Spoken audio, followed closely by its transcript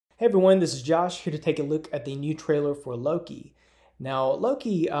Hey everyone, this is Josh here to take a look at the new trailer for Loki. Now,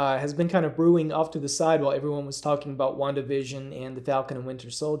 Loki has been kind of brewing off to the side while everyone was talking about WandaVision and the Falcon and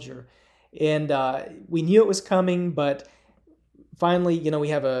Winter Soldier. And we knew it was coming, but finally, we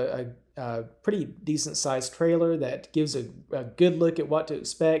have a pretty decent sized trailer that gives a good look at what to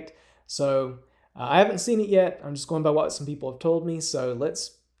expect. So I haven't seen it yet. I'm just going by what some people have told me. So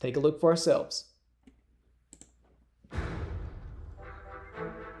let's take a look for ourselves.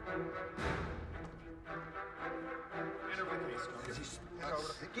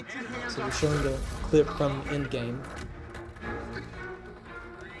 So we're showing the clip from Endgame.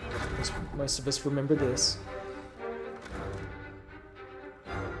 Most of us remember this.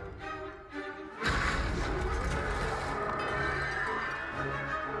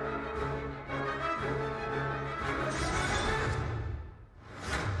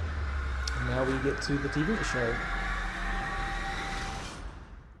 And now we get to the TV show.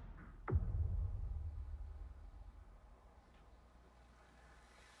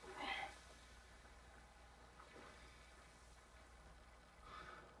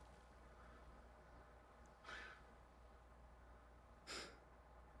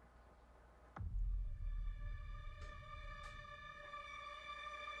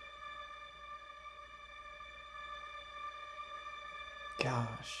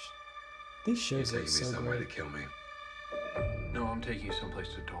 Gosh, these shows are so somewhere to great. kill me. No, I'm taking you someplace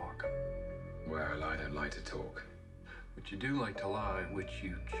to talk. Well, I don't like to talk. But you do like to lie, which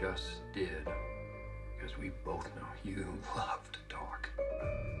you just did. Because we both know you love to talk.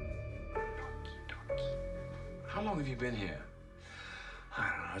 Talky. How long have you been here?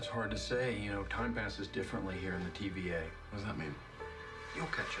 I don't know, it's hard to say. Time passes differently here in the TVA. What does that mean? You'll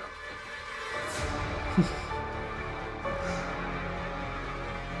catch up.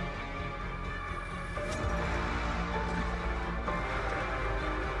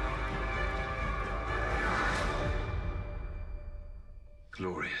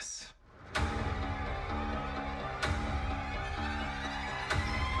 Glorious.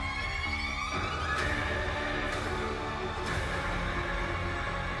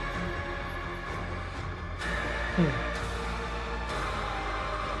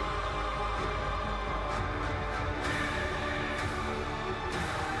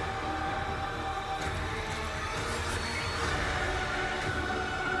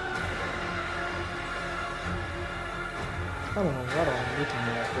 I don't know what I'm looking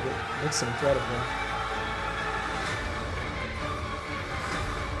at, but it looks incredible.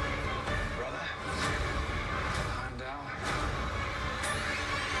 Brother, I'm down.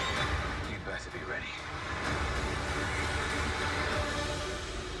 You better be ready.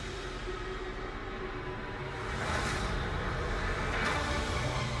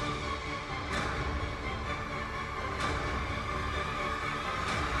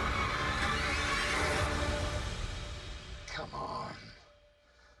 Come on.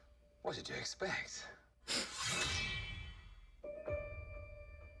 What did you expect?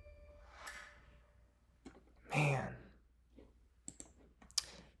 Man.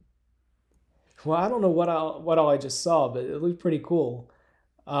 Well, I don't know what all I just saw, but it looked pretty cool.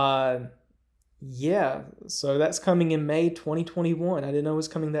 Yeah, so that's coming in May 2021. I didn't know it was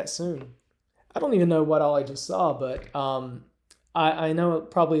coming that soon. I don't even know what all I just saw, but I know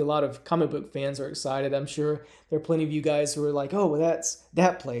probably a lot of comic book fans are excited. I'm sure there are plenty of you guys who are like, oh, well, that's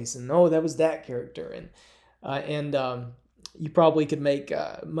that place, and oh, that was that character, and you probably could make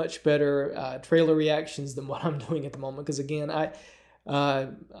much better trailer reactions than what I'm doing at the moment. Because again, I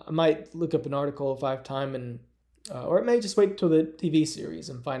might look up an article if I have time, and or it may just wait till the TV series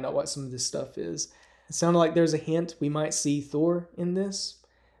and find out what some of this stuff is. It sounded like there's a hint we might see Thor in this,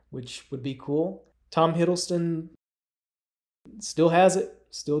 which would be cool. Tom Hiddleston still has it,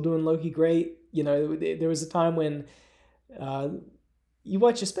 still doing Loki great. There was a time when you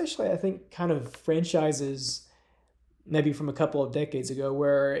watch, especially I think kind of franchises maybe from a couple of decades ago,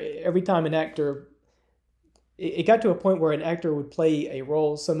 where every time an actor, it got to a point where an actor would play a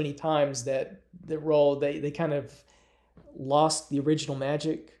role so many times that the role, they kind of lost the original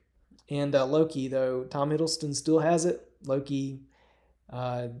magic. And Loki, though, Tom Hiddleston still has it. Loki,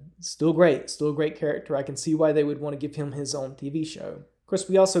 still a great character. I can see why they would want to give him his own TV show. Of course,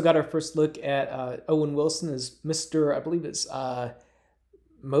 we also got our first look at Owen Wilson as Mr. I believe it's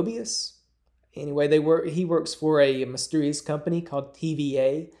Mobius. Anyway, he works for a mysterious company called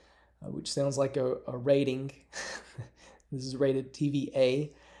TVA, which sounds like a rating. This is rated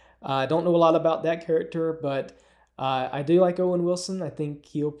TVA. I don't know a lot about that character, but I do like Owen Wilson. I think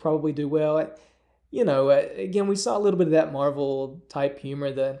he'll probably do well. Again, we saw a little bit of that Marvel type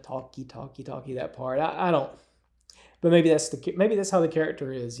humor, the talky, that part. I don't. But maybe that's how the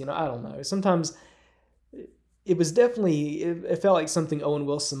character is. You know, I don't know. Sometimes it was definitely it felt like something Owen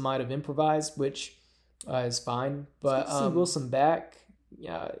Wilson might have improvised, which is fine. But see Wilson back,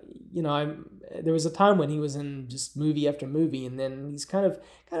 yeah, you know, there was a time when he was in just movie after movie, and then he's kind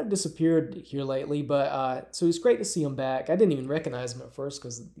of disappeared here lately. But so it's great to see him back. I didn't even recognize him at first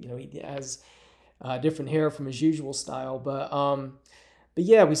because you know he has different hair from his usual style, but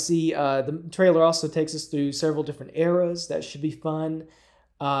yeah, we see the trailer also takes us through several different eras. That should be fun.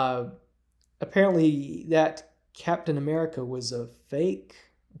 Apparently, that Captain America was a fake,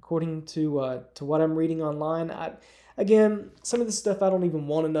 according to what I'm reading online. Again, some of the stuff I don't even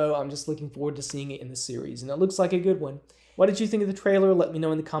want to know. I'm just looking forward to seeing it in the series, and it looks like a good one. What did you think of the trailer? Let me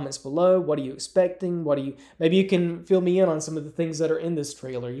know in the comments below. What are you expecting? Maybe you can fill me in on some of the things that are in this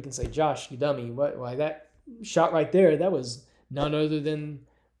trailer. You can say, Josh, you dummy. Why that shot right there? That was none other than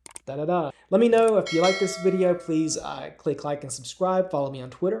da-da-da. Let me know if you like this video. Please click like and subscribe. Follow me on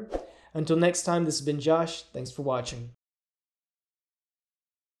Twitter. Until next time, this has been Josh. Thanks for watching.